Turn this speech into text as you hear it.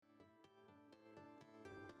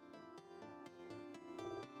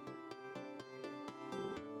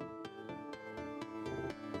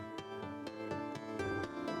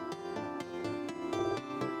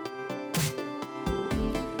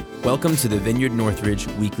Welcome to the Vineyard Northridge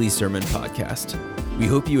Weekly Sermon Podcast. We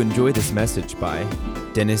hope you enjoy this message by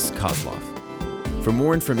Dennis Kozlov. For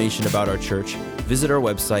more information about our church, visit our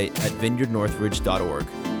website at vineyardnorthridge.org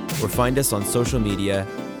or find us on social media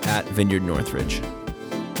at Vineyard Northridge.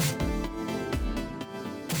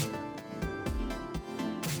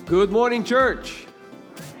 Good morning, church.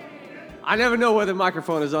 I never know whether the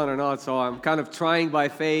microphone is on or not, so I'm kind of trying by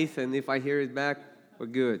faith, and if I hear it back, we're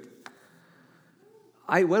good.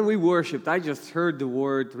 When we worshiped, I just heard the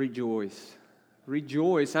word rejoice.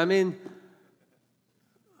 Rejoice. I mean,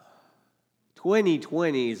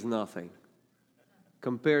 2020 is nothing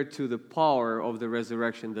compared to the power of the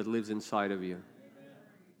resurrection that lives inside of you.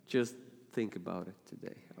 Just think about it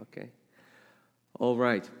today, okay? All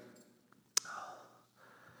right.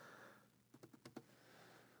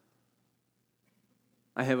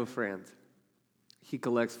 I have a friend. He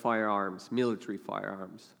collects firearms, military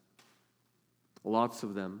firearms. Lots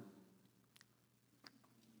of them.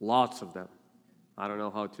 Lots of them. I don't know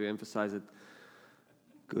how to emphasize it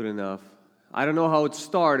good enough. I don't know how it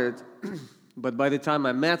started, but by the time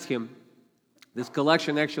I met him, this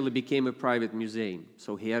collection actually became a private museum.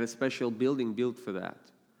 So he had a special building built for that.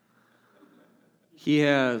 He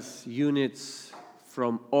has units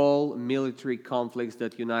from all military conflicts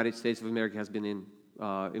that the United States of America has been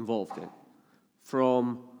involved in.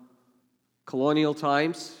 From colonial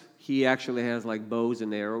times, he actually has like bows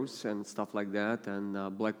and arrows and stuff like that,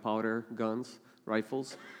 and black powder guns,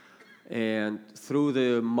 rifles, and through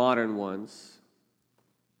the modern ones.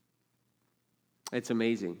 It's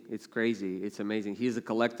amazing. It's crazy. It's amazing. He's a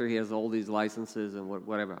collector. He has all these licenses and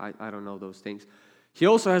whatever. I don't know those things. He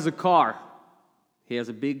also has a car. He has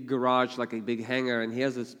a big garage, like a big hangar, and he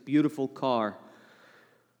has this beautiful car.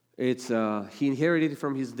 He inherited it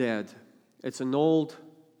from his dad. It's an old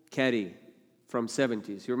Caddy from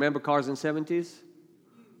 70s. You remember cars in 70s?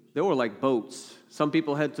 They were like boats. Some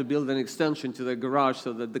people had to build an extension to their garage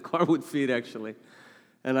so that the car would fit, actually.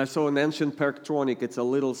 And I saw an ancient Parktronic. It's a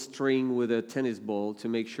little string with a tennis ball to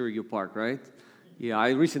make sure you park, right? Yeah,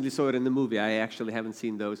 I recently saw it in the movie. I actually haven't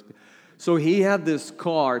seen those. So he had this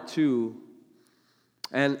car, too.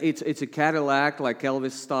 And it's a Cadillac, like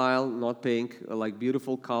Elvis style, not pink, like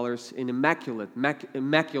beautiful colors, in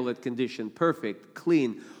immaculate condition, perfect,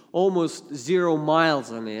 clean, almost 0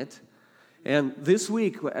 miles on it. And this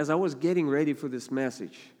week, as I was getting ready for this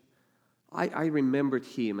message, I remembered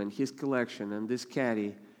him and his collection and this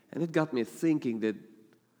caddy, and it got me thinking that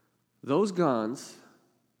those guns,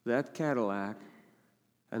 that Cadillac,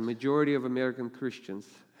 and majority of American Christians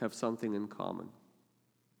have something in common.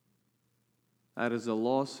 That is the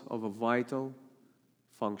loss of a vital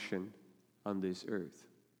function on this earth.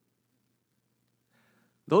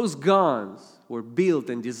 Those guns were built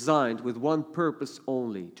and designed with one purpose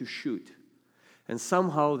only, to shoot. And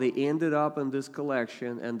somehow they ended up in this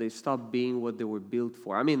collection and they stopped being what they were built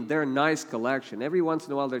for. I mean, they're a nice collection. Every once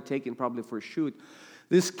in a while they're taken probably for a shoot.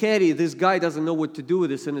 This caddy, this guy doesn't know what to do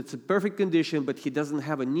with this, and it's in perfect condition, but he doesn't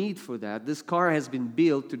have a need for that. This car has been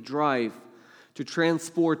built to drive, to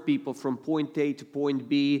transport people from point A to point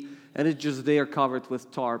B, and it's just there covered with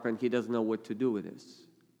tarp, and he doesn't know what to do with this.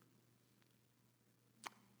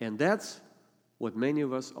 And that's what many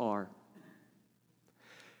of us are.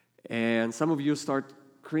 And some of you start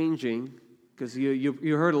cringing because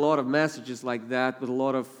you heard a lot of messages like that with a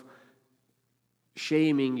lot of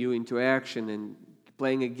shaming you into action and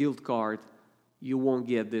playing a guilt card. You won't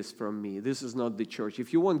get this from me. This is not the church.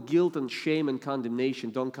 If you want guilt and shame and condemnation,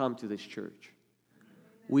 don't come to this church.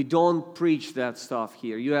 We don't preach that stuff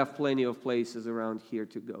here. You have plenty of places around here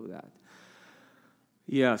to go that.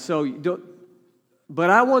 Yeah, so don't. But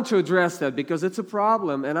I want to address that because it's a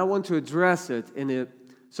problem, and I want to address it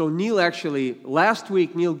So Neil last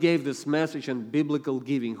week, Neil gave this message on biblical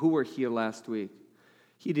giving. Who were here last week?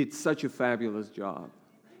 He did such a fabulous job.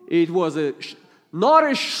 It was not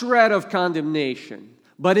a shred of condemnation,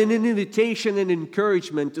 but an invitation and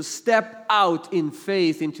encouragement to step out in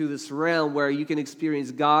faith into this realm where you can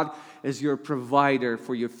experience God as your provider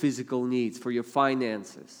for your physical needs, for your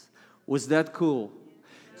finances. Was that cool?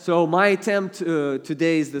 So my attempt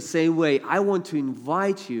today is the same way. I want to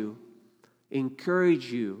invite you,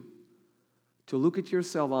 encourage you to look at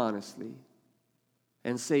yourself honestly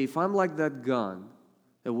and say, if I'm like that gun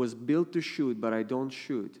that was built to shoot but I don't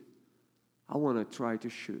shoot, I want to try to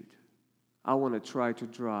shoot. I want to try to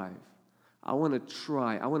drive.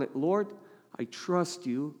 Lord, I trust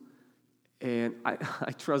you, and I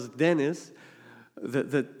trust Dennis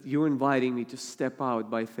that you're inviting me to step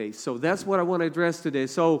out by faith. So that's what I want to address today.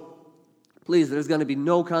 So please, there's going to be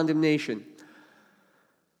no condemnation,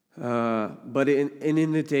 but an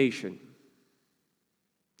invitation.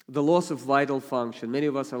 the loss of vital function. Many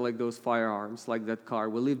of us are like those firearms, like that car.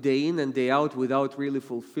 We live day in and day out without really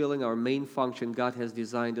fulfilling our main function God has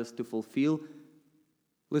designed us to fulfill.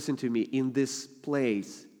 Listen to me, in this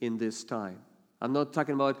place, in this time. I'm not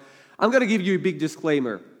talking about, I'm going to give you a big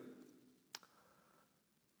disclaimer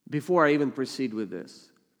before I even proceed with this.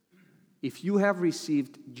 If you have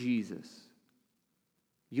received Jesus,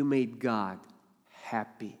 you made God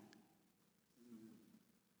happy.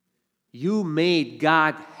 You made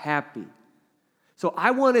God happy. So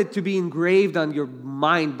I want it to be engraved on your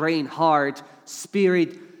mind, brain, heart,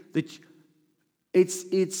 spirit, that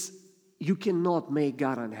you cannot make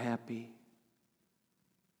God unhappy.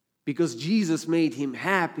 Because Jesus made him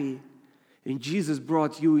happy, and Jesus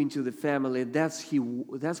brought you into the family. That's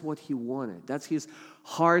what he wanted. That's his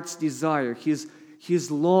heart's desire,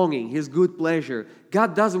 his longing, his good pleasure.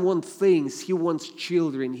 God doesn't want things. He wants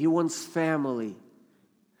children. He wants family.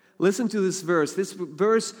 Listen to this verse. This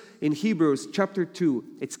verse in Hebrews chapter 2.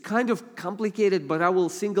 It's kind of complicated, but I will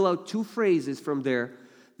single out two phrases from there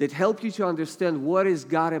that help you to understand what is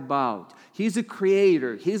God about. He's a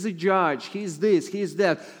creator. He's a judge. He's this. He's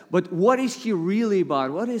that. But what is he really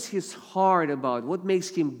about? What is his heart about? What makes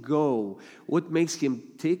him go? What makes him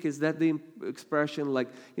tick? Is that the expression? Like,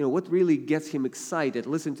 what really gets him excited?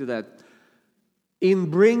 Listen to that.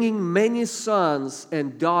 In bringing many sons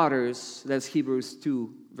and daughters, that's Hebrews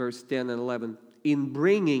 2, verse 10 and 11. In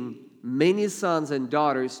bringing many sons and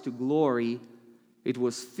daughters to glory, it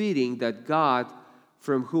was fitting that God,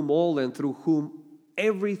 from whom all and through whom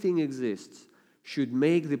everything exists, should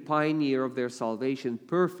make the pioneer of their salvation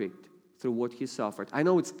perfect through what he suffered. I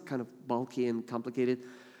know it's kind of bulky and complicated.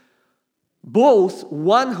 Both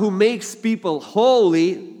one who makes people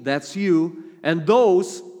holy, that's you, and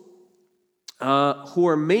those who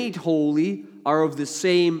are made holy are of the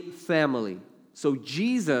same family. So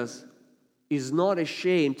Jesus is not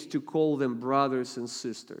ashamed to call them brothers and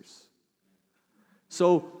sisters.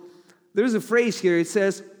 So there's a phrase here. It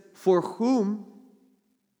says, for whom,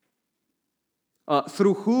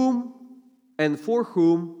 through whom, and for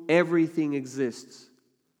whom everything exists.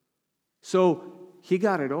 So he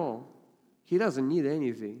got it all. He doesn't need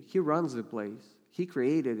anything. He runs the place. He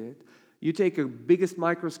created it. You take a biggest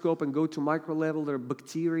microscope and go to micro level, there are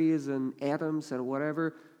bacteria and atoms and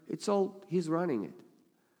whatever. It's all, he's running it.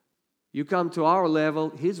 You come to our level,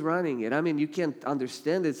 he's running it. I mean, you can't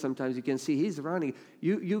understand it sometimes. You can see he's running it.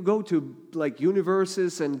 You go to like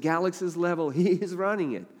universes and galaxies level, he is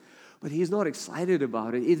running it. But he's not excited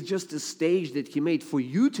about it. It's just a stage that he made for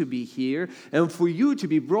you to be here and for you to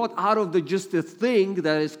be brought out of just a thing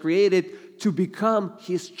that is created to become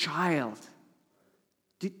his child.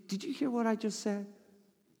 Did you hear what I just said?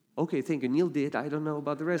 Okay, thank you. Neil did. I don't know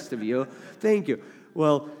about the rest of you. Thank you.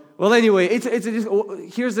 Well, anyway,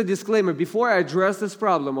 here's the disclaimer. Before I address this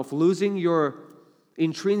problem of losing your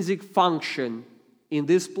intrinsic function in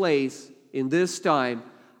this place, in this time,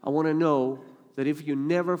 I want to know that if you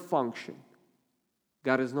never function,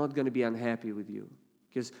 God is not going to be unhappy with you.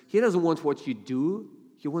 Because he doesn't want what you do.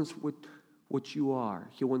 He wants what you are.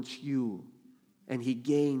 He wants you. And he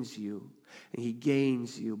gains you. And he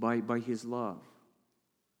gains you by his love.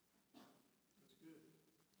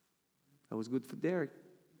 That was good for Derek.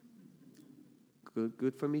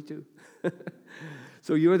 Good for me too.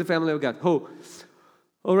 So you're the family of God. Oh,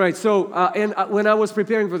 all right. So when I was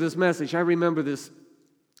preparing for this message, I remember this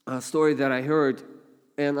story that I heard,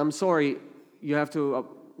 and I'm sorry, you have to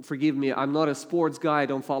forgive me. I'm not a sports guy. I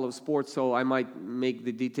don't follow sports, so I might make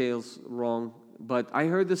the details wrong. But I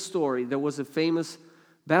heard this story. There was a famous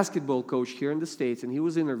basketball coach here in the States, and he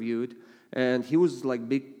was interviewed, and he was like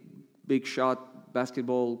big shot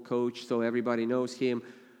basketball coach, so everybody knows him.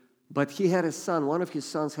 But he had a son. One of his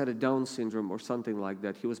sons had a Down syndrome or something like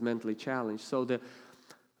that. He was mentally challenged. So the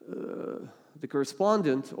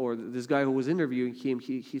correspondent, or this guy who was interviewing him,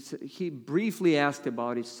 he briefly asked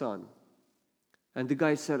about his son. And the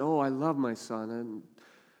guy said, "Oh, I love my son." And,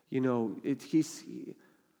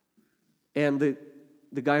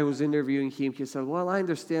 the guy who was interviewing him, he said, "Well, I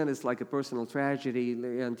understand it's like a personal tragedy,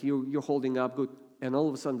 and you're holding up good." And all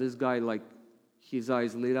of a sudden, this guy, like, his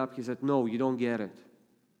eyes lit up. He said, "No, you don't get it."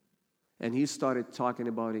 And he started talking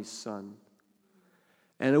about his son.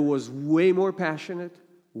 And it was way more passionate,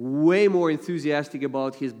 way more enthusiastic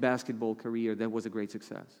about his basketball career. That was a great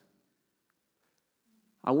success.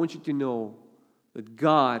 I want you to know that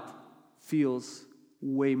God feels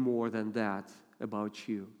way more than that about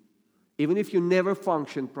you. Even if you never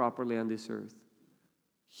function properly on this earth,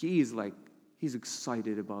 he's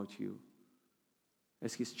excited about you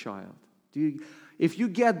as his child. If you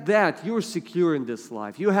get that, you're secure in this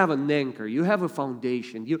life. You have an anchor. You have a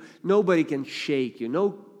foundation. Nobody can shake you.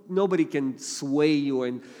 No Nobody can sway you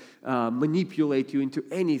and manipulate you into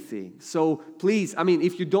anything. So please,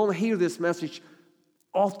 if you don't hear this message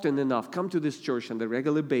often enough, come to this church on a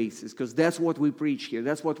regular basis, because that's what we preach here.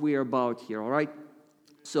 That's what we are about here, all right?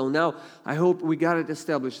 So now, I hope we got it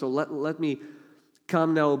established. So let me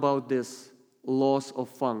come now about this loss of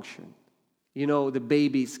function. The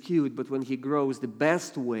baby is cute, but when he grows, the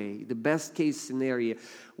best case scenario,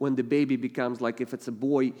 when the baby becomes, like if it's a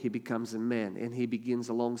boy, he becomes a man, and he begins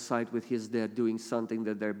alongside with his dad doing something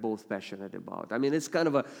that they're both passionate about. It's kind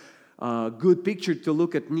of a good picture to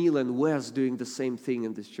look at Neil and Wes doing the same thing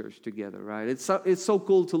in this church together, right? It's so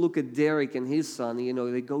cool to look at Derek and his son.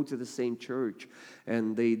 They go to the same church,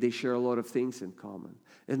 and they share a lot of things in common.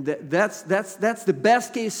 And that's the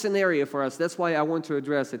best case scenario for us. That's why I want to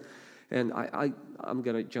address it. And I'm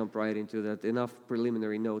going to jump right into that. Enough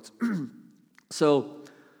preliminary notes. So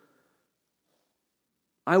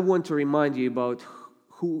I want to remind you about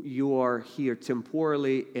who you are here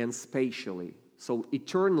temporally and spatially. So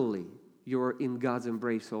eternally, you're in God's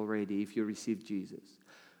embrace already if you receive Jesus.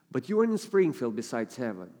 But you're in Springfield besides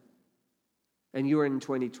heaven. And you're in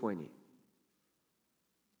 2020.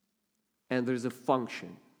 And there's a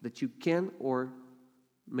function that you can or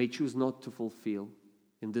may choose not to fulfill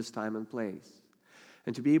in this time and place.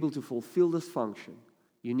 And to be able to fulfill this function,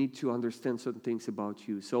 you need to understand certain things about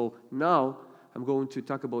you. So now I'm going to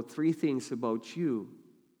talk about 3 things about you,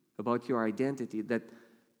 about your identity, that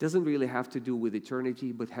doesn't really have to do with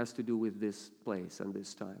eternity, but has to do with this place and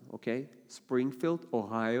this time, okay? Springfield,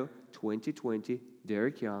 Ohio, 2020,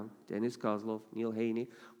 Derek Young, Dennis Kozlov, Neil Haney,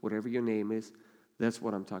 whatever your name is, that's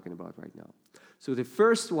what I'm talking about right now. So the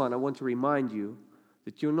first one, I want to remind you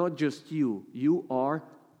that you're not just you are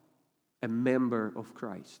a member of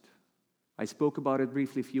Christ. I spoke about it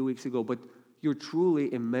briefly a few weeks ago, but you're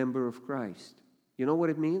truly a member of Christ. You know what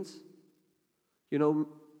it means?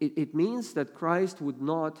 It means that Christ would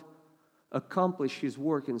not accomplish his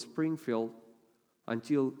work in Springfield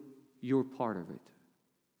until you're part of it.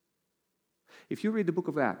 If you read the book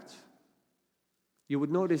of Acts, you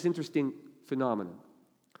would notice interesting phenomenon.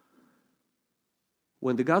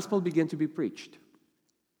 When the gospel began to be preached,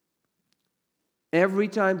 every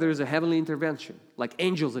time there's a heavenly intervention, like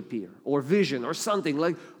angels appear, or vision, or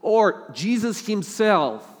something, or Jesus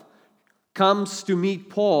himself comes to meet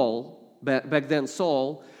Paul, back then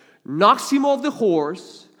Saul, knocks him off the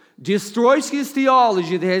horse, destroys his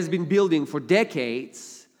theology that has been building for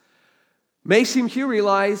decades, makes him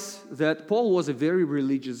realize that Paul was a very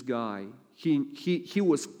religious guy. He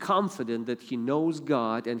was confident that he knows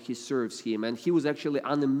God and he serves him, and he was actually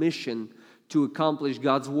on a mission to accomplish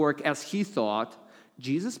God's work as he thought.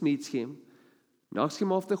 Jesus meets him, knocks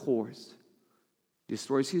him off the horse,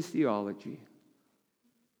 destroys his theology.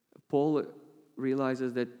 Paul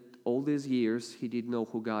realizes that all these years he didn't know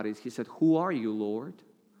who God is. He said, "Who are you, Lord?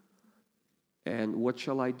 And what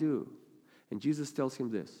shall I do?" And Jesus tells him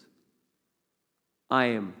this: "I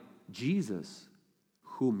am Jesus,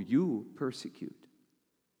 whom you persecute."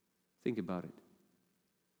 Think about it.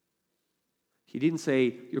 He didn't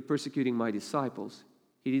say, "You're persecuting my disciples."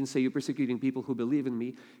 He didn't say, "You're persecuting people who believe in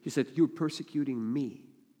me." He said, "You're persecuting me."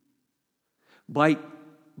 By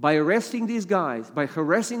arresting these guys, by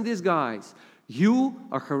harassing these guys, you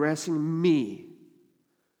are harassing me.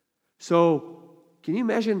 So, can you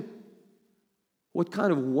imagine what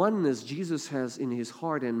kind of oneness Jesus has in his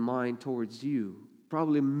heart and mind towards you?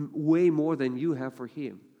 Probably way more than you have for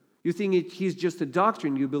him. You think he's just a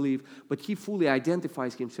doctrine you believe, but he fully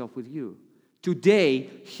identifies himself with you. Today,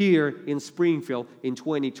 here in Springfield in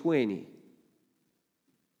 2020,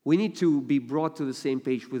 we need to be brought to the same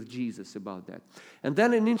page with Jesus about that. And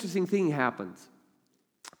then an interesting thing happens.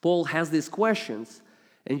 Paul has these questions,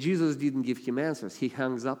 and Jesus didn't give him answers. He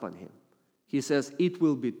hangs up on him. He says, "It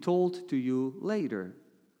will be told to you later."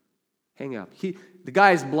 Hang up. The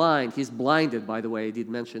guy is blind. He's blinded, by the way. I did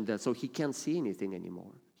mention that. So he can't see anything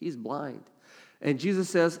anymore. He's blind. And Jesus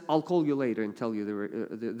says, "I'll call you later and tell you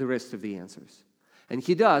the rest of the answers." And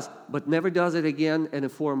he does, but never does it again in a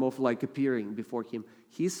form of appearing before him.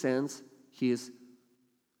 He sends his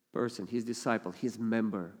person, his disciple, his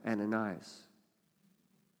member, Ananias.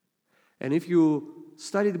 And if you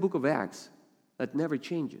study the book of Acts, that never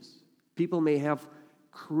changes. People may have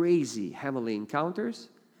crazy heavenly encounters,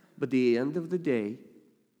 but at the end of the day,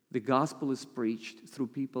 the gospel is preached through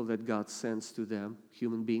people that God sends to them,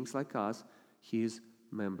 human beings like us, his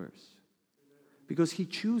members. Because he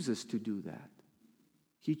chooses to do that.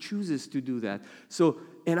 He chooses to do that. So,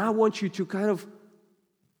 and I want you to kind of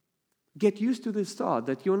get used to this thought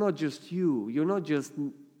that you're not just you. You're not just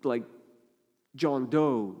like John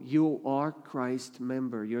Doe. You are Christ's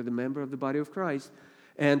member. You're the member of the body of Christ.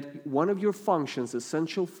 And one of your functions,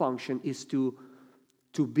 essential function, is to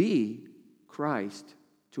be Christ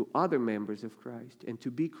to other members of Christ and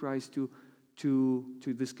to be Christ to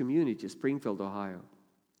this community, Springfield, Ohio.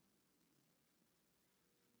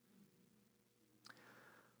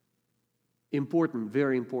 Important,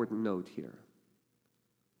 very important note here.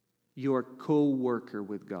 You are co-worker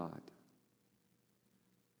with God.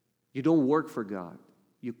 You don't work for God.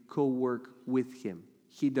 You co-work with Him.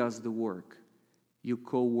 He does the work. You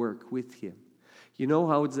co-work with Him. You know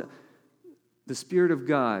how the Spirit of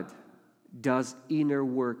God does inner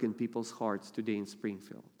work in people's hearts today in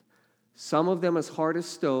Springfield. Some of them as hard as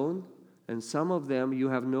stone, and some of them you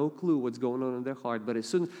have no clue what's going on in their heart. But as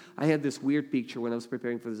soon as I had this weird picture when I was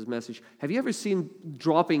preparing for this message. Have you ever seen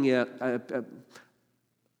dropping a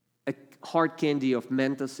hard candy of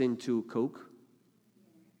Mentos into Coke?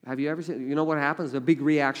 Have you ever seen? You know what happens? A big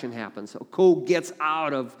reaction happens. So Coke gets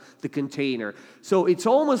out of the container. So it's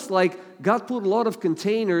almost like God put a lot of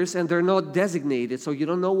containers and they're not designated, so you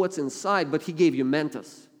don't know what's inside, but He gave you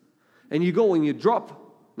Mentos. And you go and you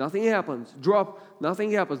drop, nothing happens. Drop,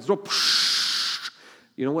 nothing happens. Drop.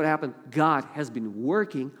 You know what happened? God has been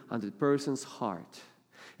working on the person's heart.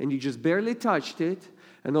 And you just barely touched it,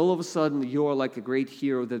 and all of a sudden you're like a great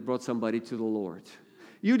hero that brought somebody to the Lord.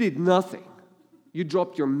 You did nothing. You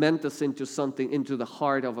dropped your Mentos into something, into the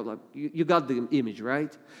heart of it. You got the image,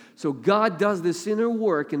 right? So God does this inner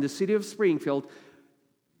work in the city of Springfield,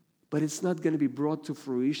 but it's not going to be brought to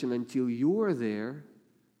fruition until you are there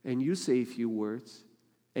and you say a few words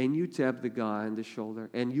and you tap the guy on the shoulder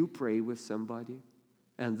and you pray with somebody,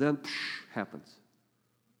 and then happens.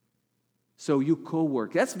 So you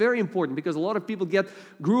co-work. That's very important because a lot of people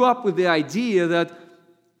grew up with the idea that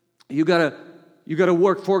you got to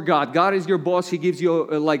work for God. God is your boss. He gives you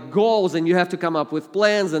like goals, and you have to come up with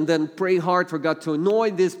plans and then pray hard for God to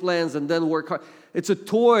anoint these plans and then work hard. It's a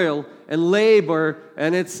toil and labor,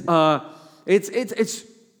 and it's not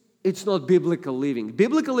biblical living.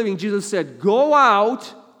 Biblical living, Jesus said, go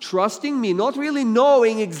out trusting me, not really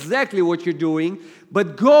knowing exactly what you're doing,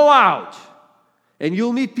 but go out and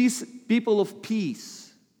you'll meet people of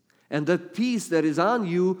peace. And that peace that is on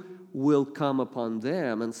you will come upon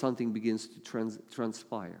them, and something begins to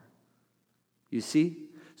transpire. You see?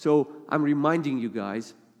 So I'm reminding you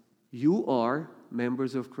guys, you are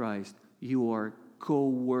members of Christ. You are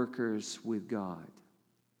co-workers with God.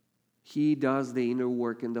 He does the inner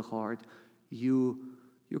work in the heart. You're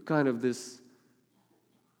kind of this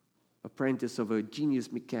apprentice of a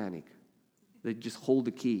genius mechanic that just hold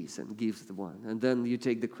the keys and gives the one. And then you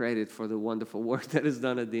take the credit for the wonderful work that is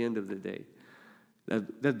done at the end of the day.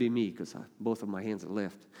 That'd be me, because both of my hands are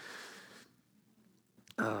left.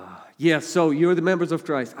 So you're the members of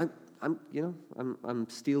Christ. I'm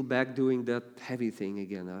still back doing that heavy thing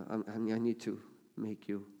again. I need to make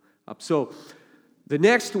you up. So the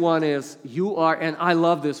next one is you are, and I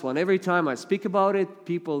love this one. Every time I speak about it,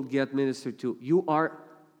 people get ministered to. You are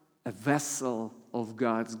a vessel of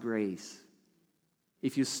God's grace.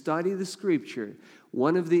 If you study the Scripture,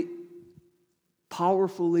 one of the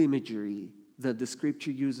powerful imagery that the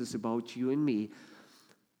Scripture uses about you and me,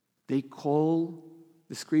 the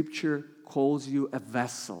Scripture calls you a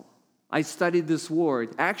vessel. I studied this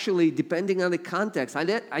word. Actually, depending on the context, I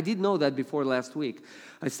didn't know that before last week.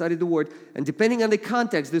 I studied the word, and depending on the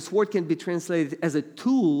context, this word can be translated as a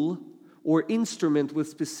tool or instrument with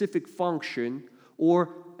specific function,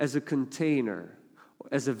 or as a container,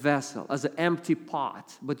 as a vessel, as an empty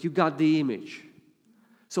pot. But you got the image.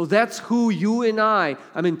 So that's who you and I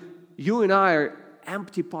are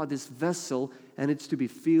empty pot, this vessel, and it's to be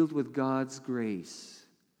filled with God's grace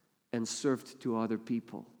and served to other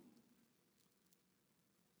people.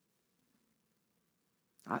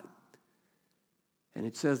 And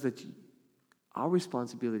it says that our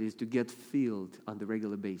responsibility is to get filled on the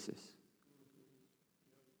regular basis.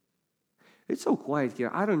 It's so quiet here.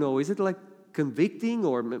 I don't know. Is it like convicting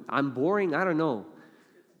or I'm boring? I don't know.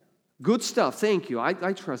 Good stuff. Thank you. I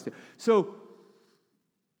trust it. So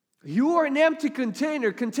you are an empty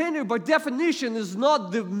container. Container, by definition, is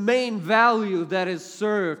not the main value that is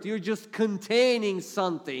served. You're just containing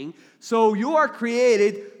something. So you are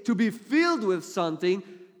created to be filled with something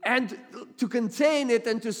and to contain it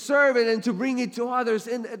and to serve it and to bring it to others.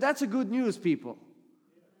 And that's a good news, people.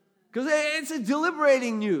 Because it's a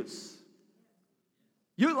deliberating news.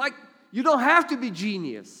 You don't have to be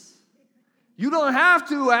genius. You don't have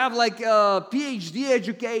to have like a PhD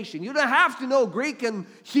education. You don't have to know Greek and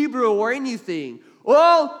Hebrew or anything.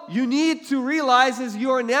 All you need to realize is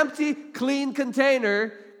you're an empty, clean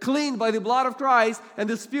container, cleaned by the blood of Christ, and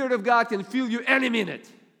the Spirit of God can fill you any minute.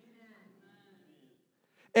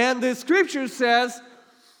 And the Scripture says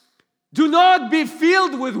Do not be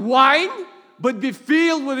filled with wine, but be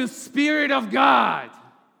filled with the Spirit of God.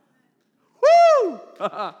 Woo!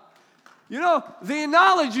 The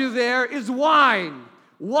analogy there is wine.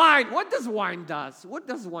 Wine, what does wine do? What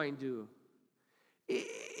does wine do?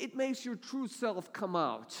 It makes your true self come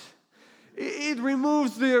out. It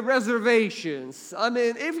removes the reservations. I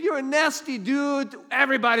mean, if you're a nasty dude,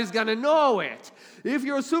 everybody's gonna know it. If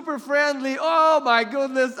you're super friendly, oh my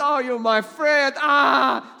goodness, oh, you're my friend.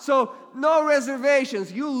 So no reservations.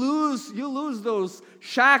 You lose those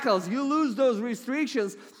shackles. You lose those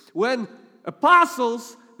restrictions. When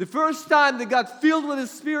apostles, the first time they got filled with the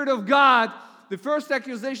Spirit of God, the first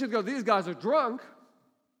accusation goes, these guys are drunk.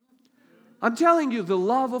 I'm telling you, the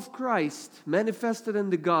love of Christ manifested in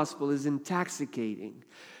the gospel is intoxicating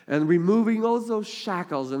and removing all those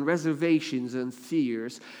shackles and reservations and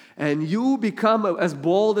fears. And you become as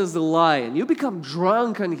bold as the lion. You become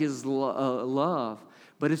drunk on His love.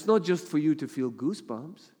 But it's not just for you to feel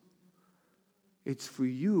goosebumps. It's for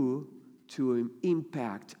you to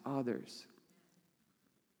impact others.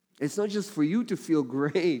 It's not just for you to feel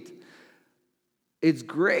great. It's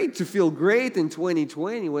great to feel great in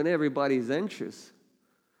 2020 when everybody's anxious.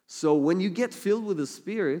 So when you get filled with the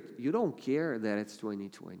Spirit, you don't care that it's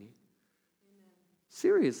 2020.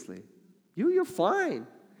 Seriously. You're fine.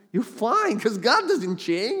 You're fine because God doesn't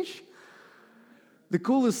change. The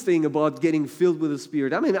coolest thing about getting filled with the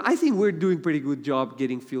Spirit, I think we're doing a pretty good job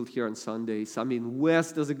getting filled here on Sundays.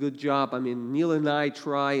 Wes does a good job. Neil and I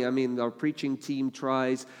try. Our preaching team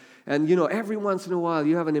tries. And, every once in a while,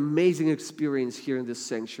 you have an amazing experience here in this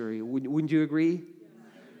sanctuary. Wouldn't you agree?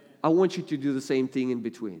 I want you to do the same thing in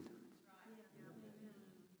between.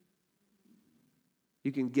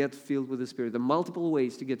 You can get filled with the Spirit. There are multiple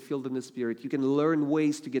ways to get filled in the Spirit. You can learn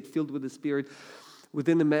ways to get filled with the Spirit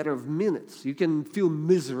within a matter of minutes. You can feel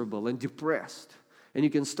miserable and depressed. And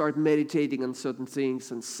you can start meditating on certain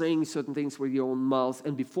things and saying certain things with your own mouth.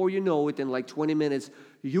 And before you know it, in like 20 minutes,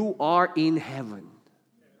 you are in heaven.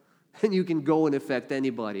 And you can go and affect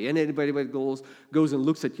anybody. And anybody that goes and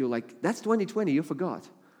looks at you like, that's 2020, you forgot.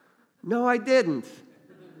 No, I didn't.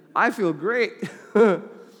 I feel great.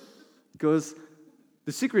 Because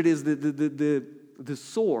the secret is the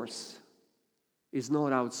source is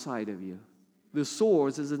not outside of you. The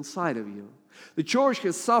source is inside of you. The church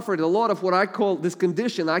has suffered a lot of what I call this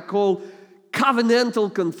condition, I call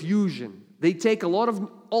covenantal confusion. They take a lot of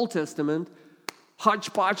Old Testament,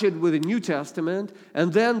 hodgepodge it with the New Testament,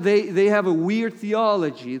 and then they have a weird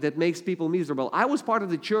theology that makes people miserable. I was part of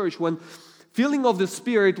the church when filling of the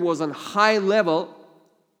Spirit was on high level,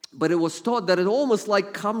 but it was taught that it almost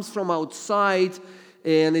like comes from outside,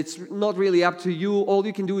 and it's not really up to you. All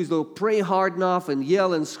you can do is pray hard enough and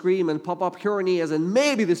yell and scream and pop up your knees, and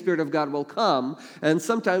maybe the Spirit of God will come. And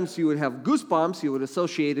sometimes you would have goosebumps, you would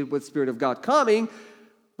associate it with Spirit of God coming.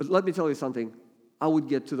 But let me tell you something. I would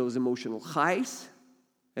get to those emotional highs,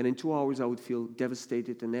 and in 2 hours I would feel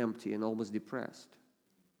devastated and empty and almost depressed.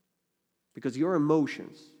 Because your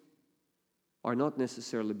emotions are not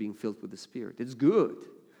necessarily being filled with the Spirit. It's good.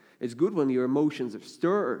 It's good when your emotions are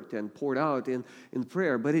stirred and poured out in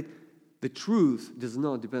prayer, but the truth does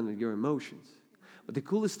not depend on your emotions. But the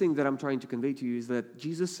coolest thing that I'm trying to convey to you is that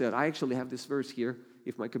Jesus said, I actually have this verse here.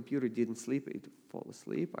 If my computer didn't sleep, it would fall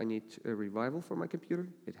asleep. I need a revival for my computer.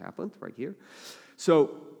 It happened right here.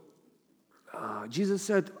 So Jesus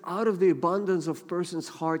said, out of the abundance of person's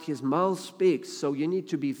heart, his mouth speaks. So you need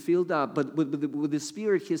to be filled up. But with the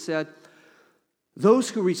Spirit, he said, those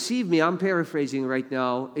who receive me, I'm paraphrasing right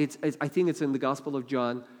now, I think it's in the Gospel of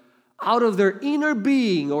John, out of their inner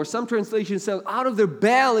being, or some translations say, out of their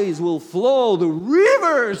bellies will flow the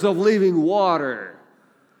rivers of living water.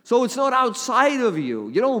 So it's not outside of you.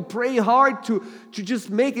 You don't pray hard to just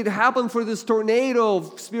make it happen for this tornado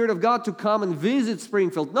of Spirit of God to come and visit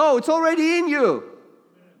Springfield. No, it's already in you.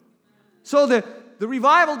 So the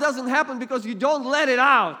revival doesn't happen because you don't let it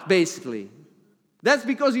out, basically. That's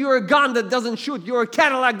because you're a gun that doesn't shoot. You're a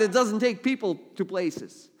Cadillac that doesn't take people to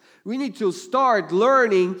places. We need to start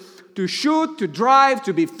learning to shoot, to drive,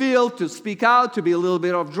 to be filled, to speak out, to be a little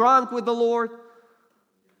bit of drunk with the Lord.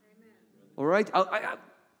 All right?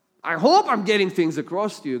 I hope I'm getting things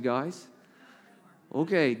across to you guys.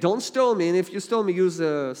 Okay, don't stone me. And if you stone me, use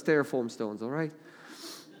styrofoam stones, all right?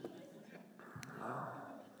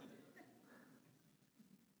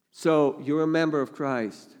 So you're a member of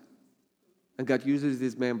Christ. And God uses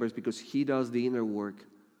these members because He does the inner work.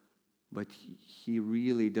 But He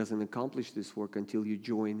really doesn't accomplish this work until you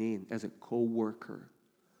join in as a co-worker.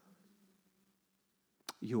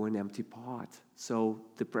 You're an empty pot. So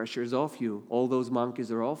the pressure is off you. All those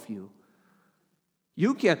monkeys are off you.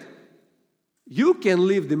 You You can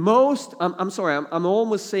live the most, I'm sorry, I'm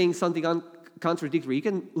almost saying something contradictory. You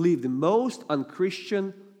can live the most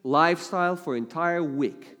unchristian lifestyle for an entire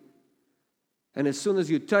week. And as soon as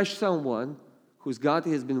you touch someone whose God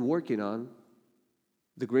has been working on,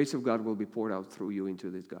 the grace of God will be poured out through you into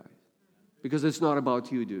this guy. Because it's not about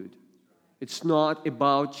you, dude. It's not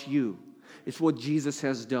about you. It's what Jesus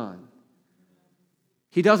has done.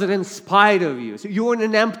 He does it in spite of you. So you're in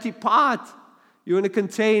an empty pot. You're in a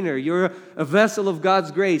container. You're a vessel of God's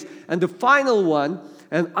grace. And the final one,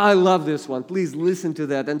 and I love this one. Please listen to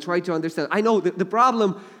that and try to understand. I know the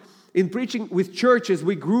problem in preaching with churches,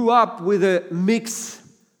 we grew up with a mix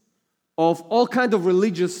of all kind of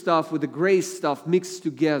religious stuff with the grace stuff mixed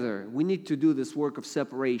together. We need to do this work of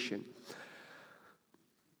separation.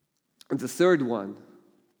 And the third one,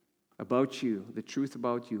 about you, the truth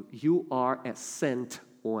about you. You are a sent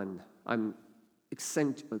one. I'm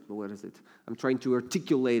trying to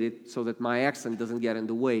articulate it so that my accent doesn't get in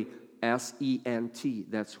the way. S-E-N-T,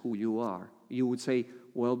 that's who you are. You would say,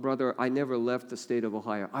 well, brother, I never left the state of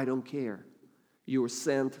Ohio. I don't care. You were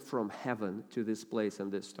sent from heaven to this place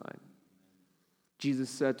and this time. Jesus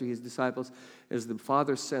said to his disciples, as the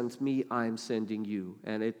Father sent me, I am sending you.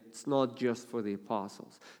 And it's not just for the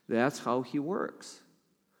apostles. That's how he works.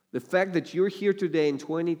 The fact that you're here today in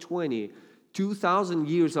 2020, 2,000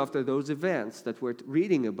 years after those events that we're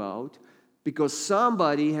reading about, because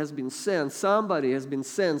somebody has been sent, somebody has been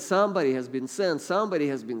sent, somebody has been sent, somebody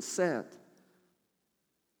has been sent.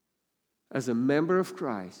 As a member of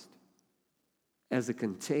Christ, as a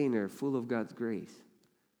container full of God's grace,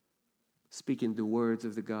 speaking the words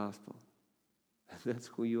of the gospel. That's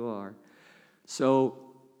who you are. So,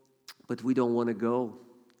 but we don't want to go.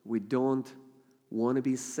 We don't want to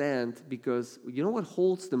be sent because you know what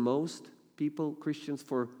holds the most people, Christians,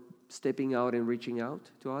 for stepping out and reaching out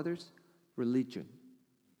to others? Religion.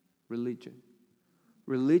 Religion.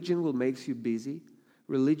 Religion will make you busy.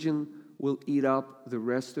 Religion will eat up the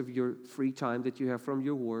rest of your free time that you have from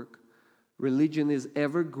your work. Religion is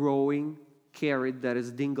ever-growing carrot that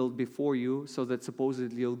is dingled before you so that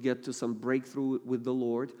supposedly you'll get to some breakthrough with the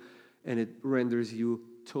Lord, and it renders you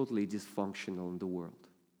totally dysfunctional in the world.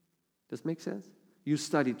 Does that make sense? You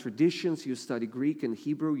study traditions, you study Greek and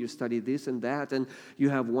Hebrew, you study this and that, and you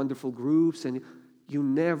have wonderful groups, and you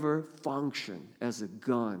never function as a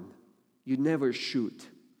gun. You never shoot.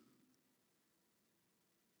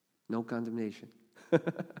 No condemnation.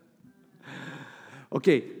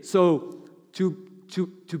 Okay, so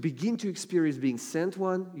to begin to experience being sent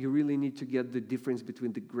one, you really need to get the difference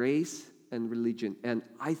between the grace and religion. And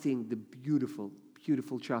I think the beautiful,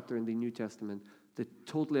 beautiful chapter in the New Testament that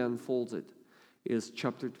totally unfolds it is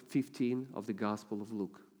chapter 15 of the Gospel of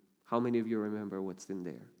Luke. How many of you remember what's in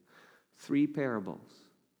there? 3 parables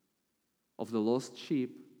of the lost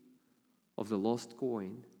sheep, of the lost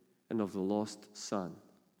coin, and of the lost son.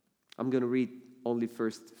 I'm going to read only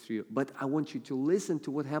first 3, but I want you to listen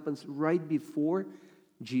to what happens right before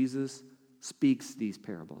Jesus speaks these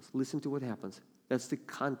parables. Listen to what happens. That's the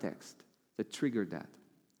context that triggered that.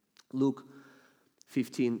 Luke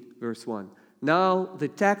 15, verse 1. Now the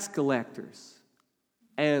tax collectors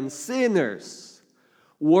and sinners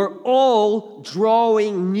were all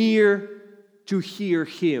drawing near to hear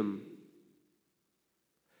him.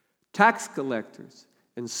 Tax collectors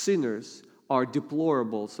and sinners are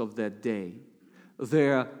deplorables of that day.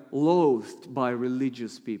 They're loathed by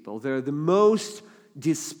religious people. They're the most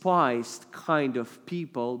despised kind of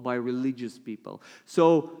people by religious people.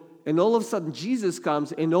 So, and all of a sudden Jesus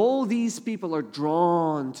comes and all these people are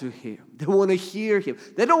drawn to him. They want to hear him.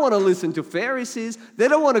 They don't want to listen to Pharisees. They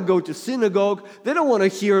don't want to go to synagogue. They don't want to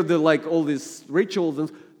hear all these rituals.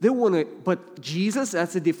 And they want to, but Jesus,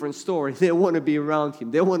 that's a different story. They want to be around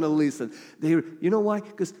him. They want to listen. You know why?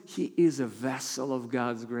 Because he is a vessel of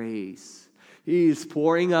God's grace. He is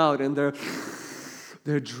pouring out and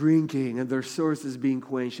they're drinking and their source is being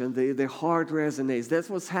quenched and their heart resonates.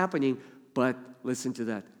 That's what's happening. But listen to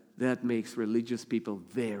that. That makes religious people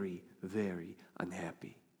very, very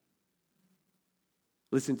unhappy.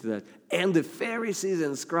 Listen to that. And the Pharisees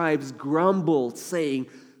and scribes grumbled, saying,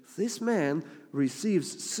 this man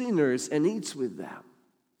receives sinners and eats with them.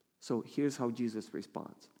 So here's how Jesus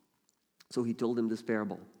responds. So he told them this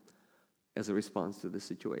parable as a response to the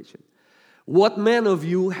situation. What man of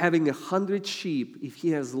you, having 100 sheep, if he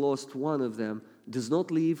has lost one of them, does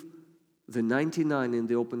not leave the 99 in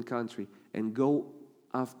the open country and go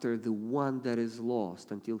after the one that is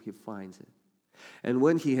lost until he finds it? And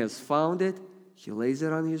when he has found it, he lays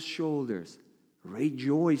it on his shoulders,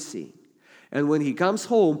 rejoicing. And when he comes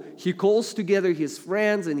home, he calls together his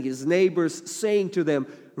friends and his neighbors, saying to them,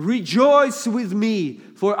 Rejoice with me,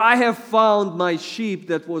 for I have found my sheep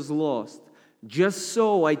that was lost. Just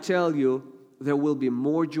so, I tell you, there will be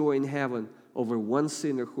more joy in heaven over one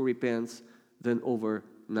sinner who repents than over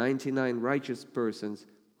 99 righteous persons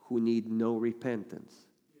who need no repentance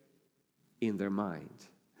in their mind.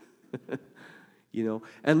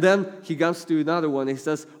 And then he comes to another one. He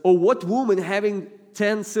says, "Oh, what woman having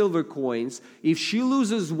 10 silver coins, if she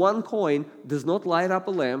loses one coin, does not light up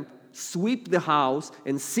a lamp, sweep the house,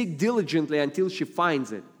 and seek diligently until she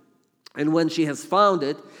finds it? And when she has found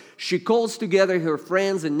it, she calls together her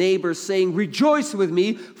friends and neighbors, saying, 'Rejoice with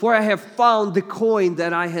me, for I have found the coin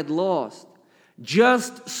that I had lost.'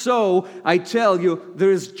 Just so, I tell you,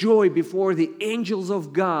 there is joy before the angels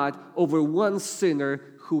of God over one sinner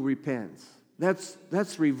who repents."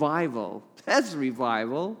 That's revival. That's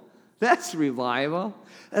revival. That's revival.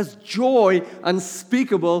 That's joy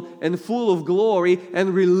unspeakable and full of glory,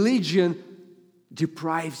 and religion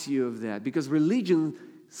deprives you of that, because religion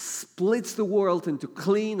splits the world into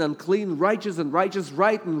clean, unclean, righteous and righteous,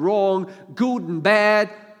 right and wrong, good and bad.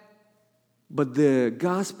 But the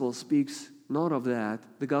gospel speaks not of that.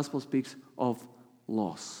 The gospel speaks of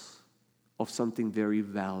loss, of something very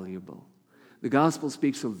valuable. The gospel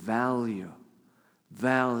speaks of value.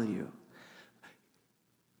 Value.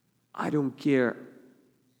 I don't care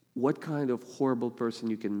what kind of horrible person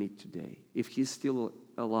you can meet today. If he's still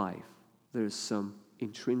alive, there's some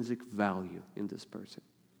intrinsic value in this person.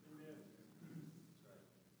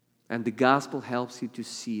 And the gospel helps you to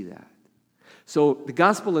see that. So the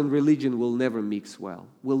gospel and religion will never mix well.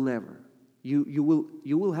 Will never. You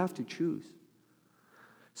will have to choose.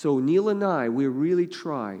 So Neil and I, we really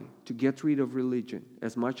try to get rid of religion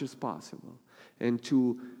as much as possible, and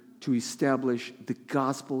to establish the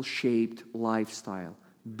gospel-shaped lifestyle,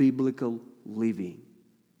 biblical living,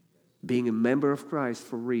 being a member of Christ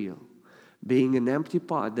for real, being an empty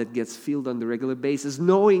pot that gets filled on the regular basis,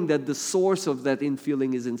 knowing that the source of that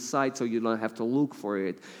infilling is inside, so you don't have to look for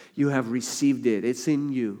it. You have received it. It's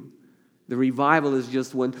in you. The revival is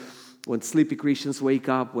just when sleepy Christians wake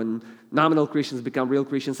up, when nominal Christians become real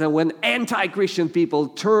Christians, and when anti-Christian people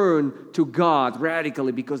turn to God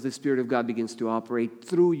radically, because the Spirit of God begins to operate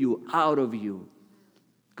through you, out of you,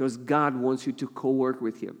 because God wants you to co-work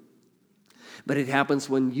with Him. But it happens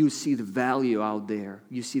when you see the value out there,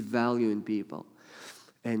 you see value in people,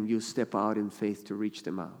 and you step out in faith to reach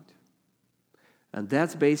them out. And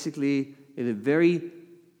that's basically, in a very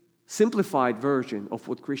simplified version of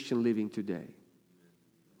what Christian living today.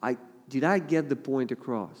 Did I get the point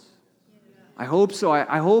across? I hope so.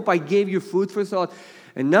 I hope I gave you food for thought.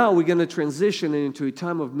 And now we're going to transition into a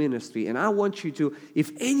time of ministry. And I want you to,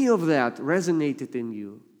 if any of that resonated in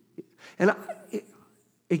you, and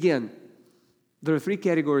again, there are 3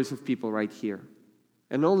 categories of people right here.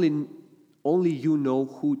 And only you know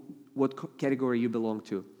what category you belong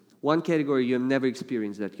to. One category, you have never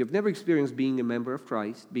experienced that. You've never experienced being a member of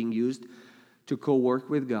Christ, being used to co-work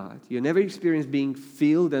with God. You've never experienced being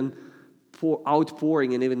filled and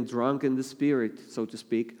outpouring and even drunk in the Spirit, so to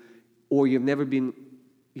speak. Or you've never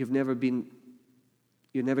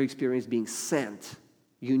experienced being sent.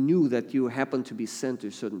 You knew that you happened to be sent to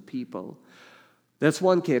certain people. That's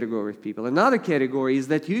one category of people. Another category is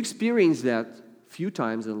that you experience that a few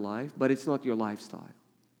times in life, but it's not your lifestyle.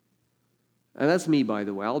 And that's me, by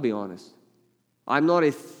the way. I'll be honest. I'm not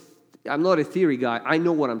a theory guy. I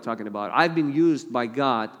know what I'm talking about. I've been used by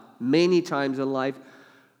God many times in life,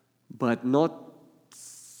 but not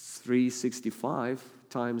 365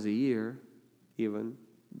 times a year even.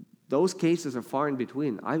 Those cases are far in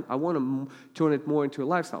between. I want to turn it more into a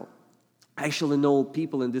lifestyle. I actually know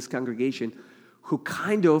people in this congregation who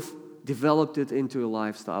kind of developed it into a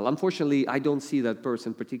lifestyle. Unfortunately, I don't see that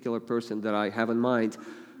particular person that I have in mind.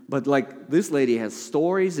 But like this lady has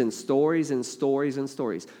stories and stories and stories and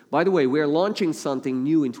stories. By the way, we're launching something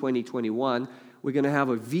new in 2021. We're going to have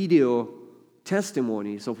a video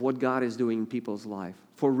testimonies of what God is doing in people's life,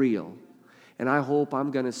 for real. And I hope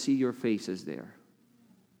I'm going to see your faces there.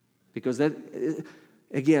 Because that,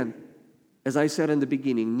 again, as I said in the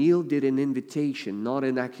beginning, Neil did an invitation, not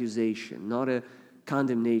an accusation, not a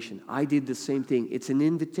condemnation. I did the same thing. It's an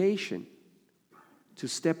invitation to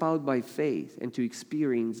step out by faith and to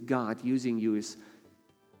experience God using you as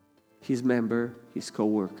His member, His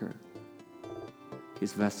co-worker,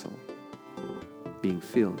 His vessel, being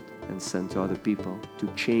filled and sent to other people to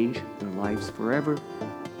change their lives forever,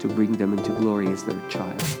 to bring them into glory as their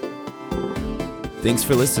child. Thanks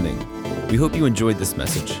for listening. We hope you enjoyed this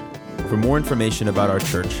message. For more information about our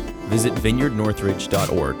church, visit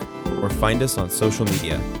vineyardnorthridge.org or find us on social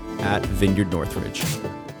media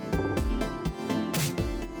 @VineyardNorthridge.